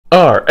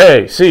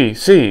RACCOON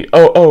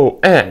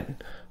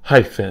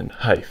hyphen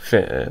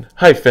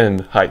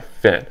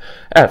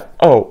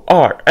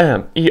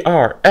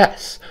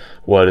FORMERS.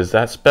 What does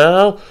that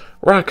spell?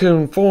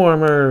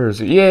 Raccoon-Formers,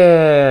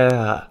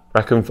 yeah!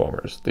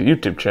 Raccoon-Formers, the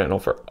YouTube channel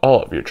for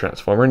all of your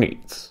Transformer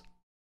needs.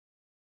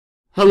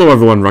 Hello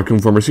everyone,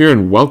 Raccoon-Formers here,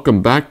 and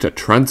welcome back to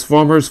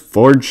Transformers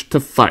Forged to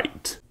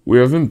Fight. We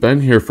haven't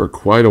been here for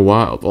quite a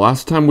while. The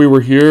last time we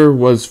were here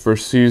was for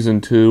Season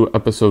 2,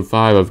 Episode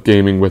 5 of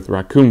Gaming with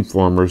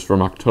Raccoon-Formers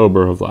from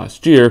October of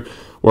last year,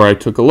 where I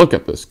took a look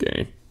at this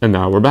game. And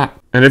now we're back.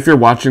 And if you're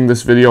watching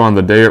this video on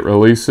the day it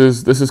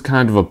releases, this is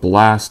kind of a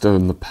blast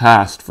in the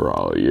past for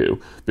all of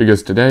you,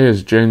 because today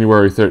is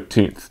January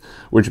 13th,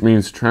 which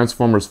means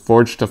Transformers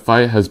Forged to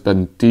Fight has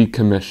been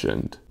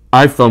decommissioned.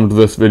 I filmed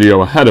this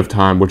video ahead of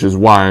time, which is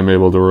why I'm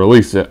able to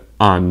release it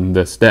on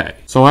this day.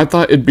 So I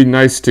thought it'd be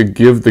nice to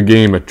give the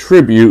game a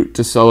tribute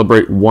to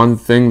celebrate one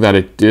thing that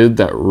it did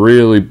that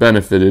really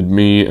benefited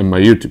me and my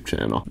YouTube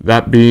channel.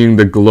 That being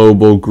the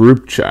global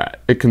group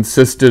chat. It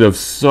consisted of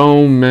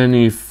so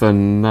many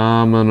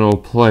phenomenal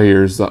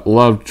players that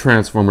loved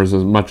Transformers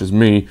as much as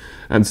me,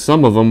 and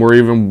some of them were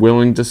even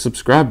willing to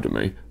subscribe to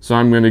me. So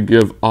I'm going to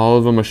give all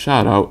of them a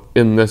shout out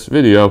in this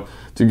video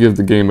to give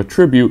the game a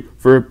tribute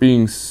for it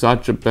being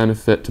such a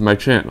benefit to my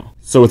channel.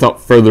 So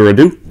without further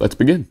ado, let's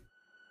begin.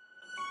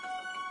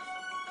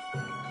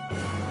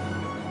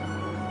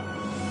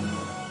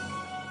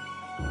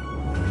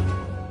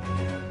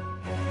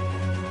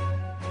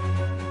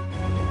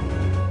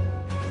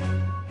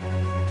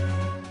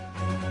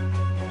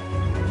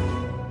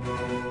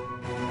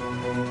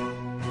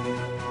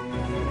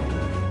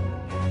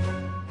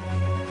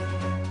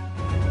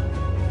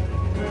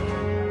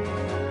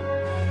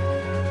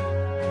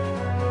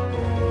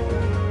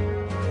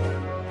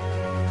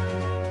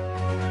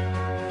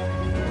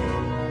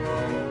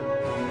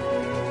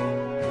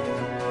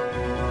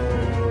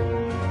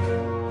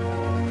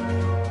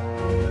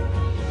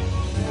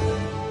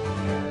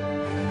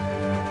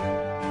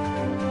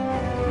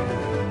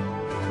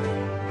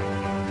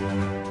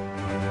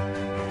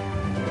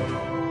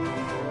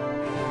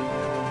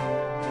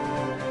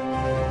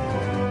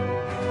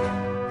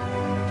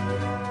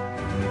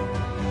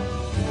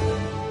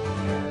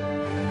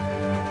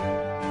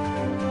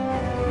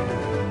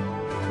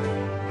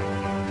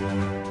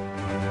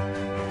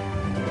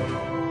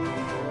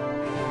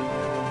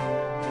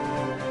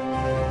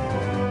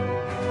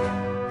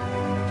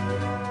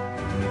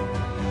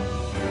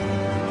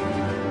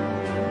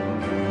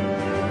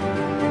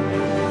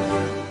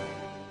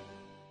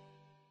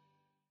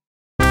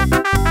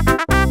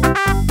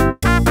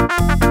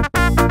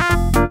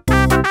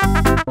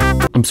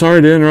 I'm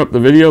sorry to interrupt the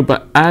video,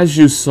 but as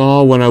you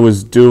saw when I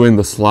was doing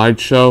the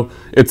slideshow,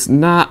 it's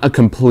not a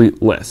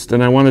complete list,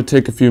 and I want to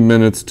take a few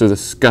minutes to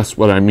discuss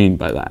what I mean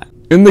by that.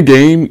 In the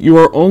game, you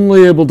are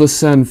only able to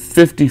send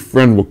 50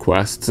 friend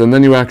requests, and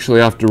then you actually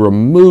have to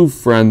remove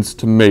friends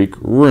to make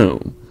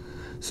room.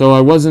 So I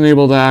wasn't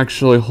able to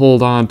actually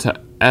hold on to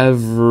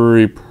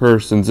every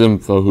person's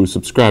info who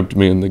subscribed to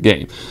me in the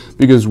game,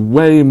 because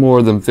way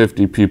more than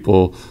 50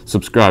 people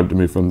subscribed to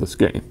me from this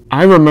game.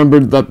 I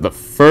remembered that the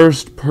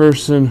first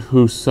person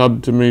who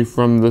subbed to me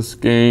from this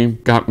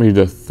game got me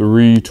to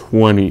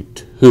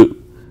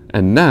 322,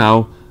 and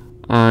now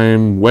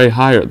I'm way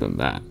higher than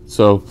that.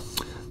 So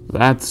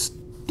that's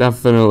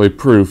definitely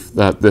proof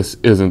that this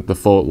isn't the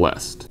full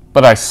list.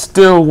 But I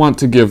still want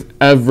to give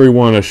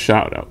everyone a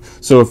shout out.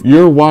 So if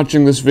you're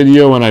watching this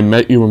video and I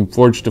met you in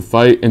Forged to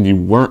Fight and you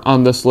weren't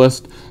on this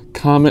list,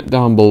 comment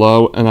down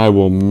below and I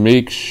will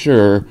make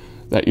sure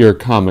that your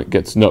comment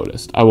gets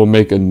noticed. I will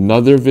make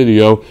another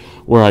video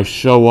where I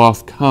show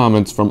off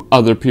comments from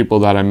other people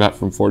that I met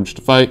from Forged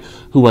to Fight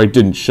who I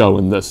didn't show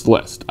in this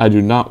list. I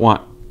do not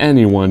want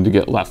anyone to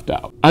get left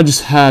out. I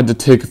just had to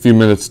take a few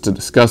minutes to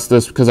discuss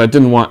this because I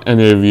didn't want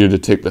any of you to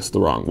take this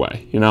the wrong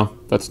way. You know,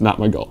 that's not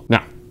my goal.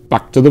 Now,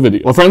 back to the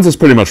video. Well friends, this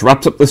pretty much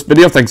wraps up this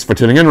video. Thanks for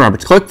tuning in. Remember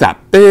to click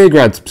that big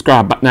red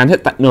subscribe button and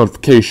hit that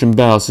notification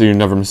bell so you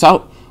never miss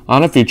out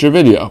on a future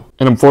video.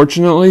 And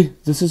unfortunately,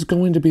 this is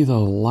going to be the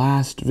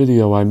last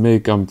video I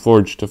make on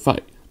Forged to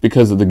Fight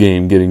because of the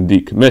game getting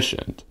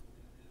decommissioned.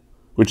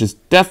 Which is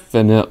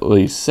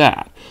definitely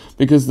sad,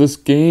 because this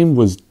game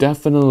was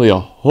definitely a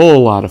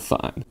whole lot of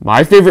fun.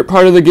 My favorite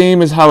part of the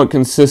game is how it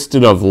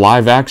consisted of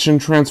live-action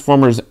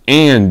Transformers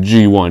and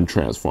G1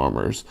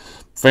 Transformers.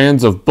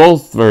 Fans of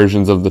both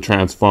versions of the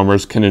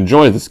Transformers can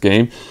enjoy this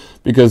game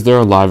because there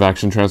are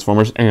live-action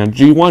Transformers and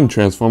G1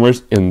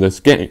 Transformers in this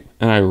game,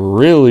 and I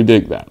really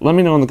dig that. Let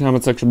me know in the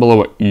comment section below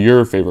what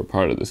your favorite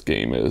part of this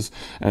game is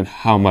and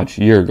how much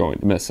you're going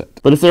to miss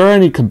it. But if there are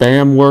any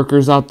Kabam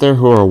workers out there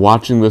who are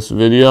watching this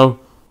video,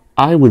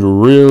 I would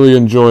really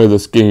enjoy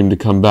this game to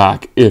come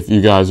back if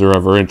you guys are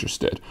ever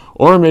interested.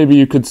 Or maybe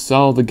you could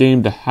sell the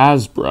game to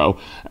Hasbro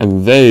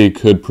and they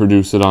could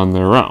produce it on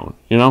their own.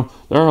 You know,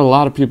 there are a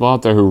lot of people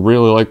out there who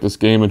really like this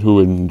game and who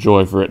would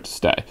enjoy for it to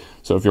stay.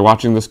 So if you're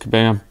watching this,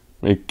 Kabam,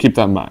 Keep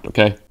that in mind,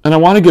 okay? And I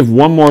want to give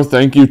one more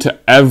thank you to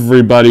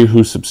everybody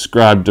who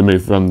subscribed to me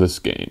from this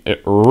game.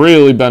 It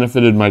really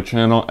benefited my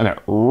channel, and it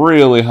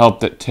really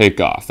helped it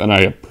take off, and I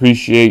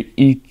appreciate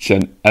each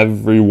and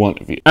every one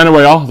of you.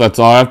 Anyway, y'all, that's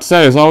all I have to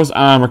say. As always,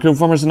 I'm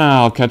Raccoon-Formers, and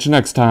I'll catch you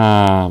next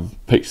time.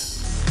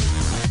 Peace.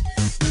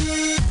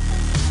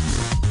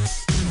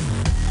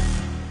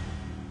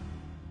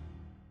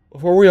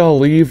 Before we all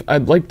leave,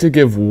 I'd like to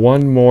give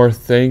one more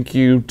thank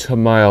you to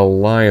my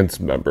Alliance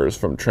members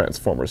from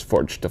Transformers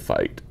Forged to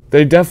Fight.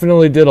 They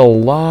definitely did a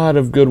lot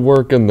of good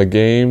work in the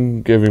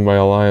game, giving my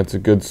Alliance a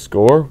good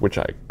score, which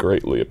I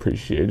greatly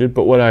appreciated,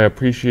 but what I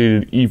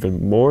appreciated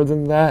even more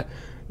than that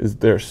is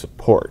their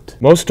support.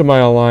 Most of my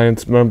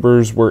Alliance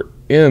members were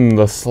in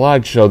the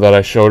slideshow that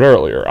I showed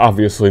earlier.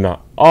 Obviously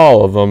not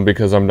all of them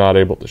because I'm not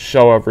able to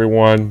show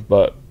everyone,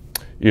 but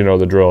you know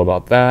the drill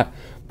about that.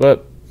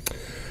 But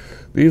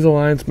these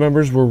Alliance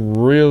members were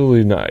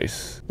really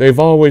nice. They've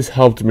always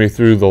helped me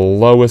through the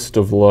lowest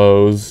of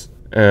lows,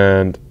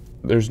 and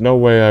there's no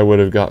way I would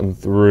have gotten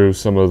through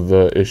some of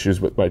the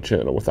issues with my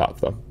channel without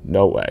them.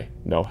 No way,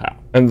 no how.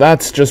 And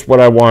that's just what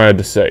I wanted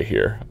to say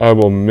here. I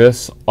will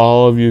miss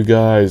all of you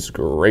guys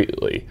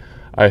greatly.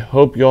 I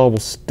hope y'all will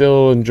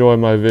still enjoy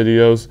my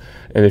videos,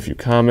 and if you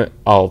comment,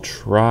 I'll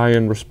try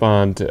and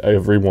respond to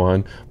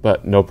everyone,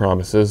 but no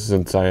promises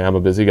since I am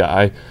a busy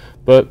guy.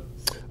 But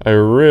I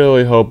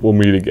really hope we'll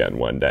meet again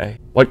one day.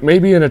 Like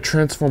maybe in a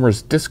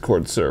Transformers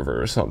Discord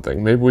server or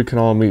something. Maybe we can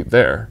all meet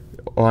there.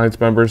 Alliance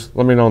members,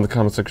 let me know in the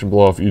comment section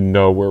below if you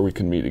know where we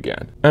can meet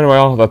again.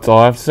 Anyway, that's all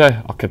I have to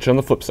say. I'll catch you on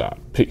the flip side.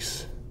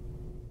 Peace.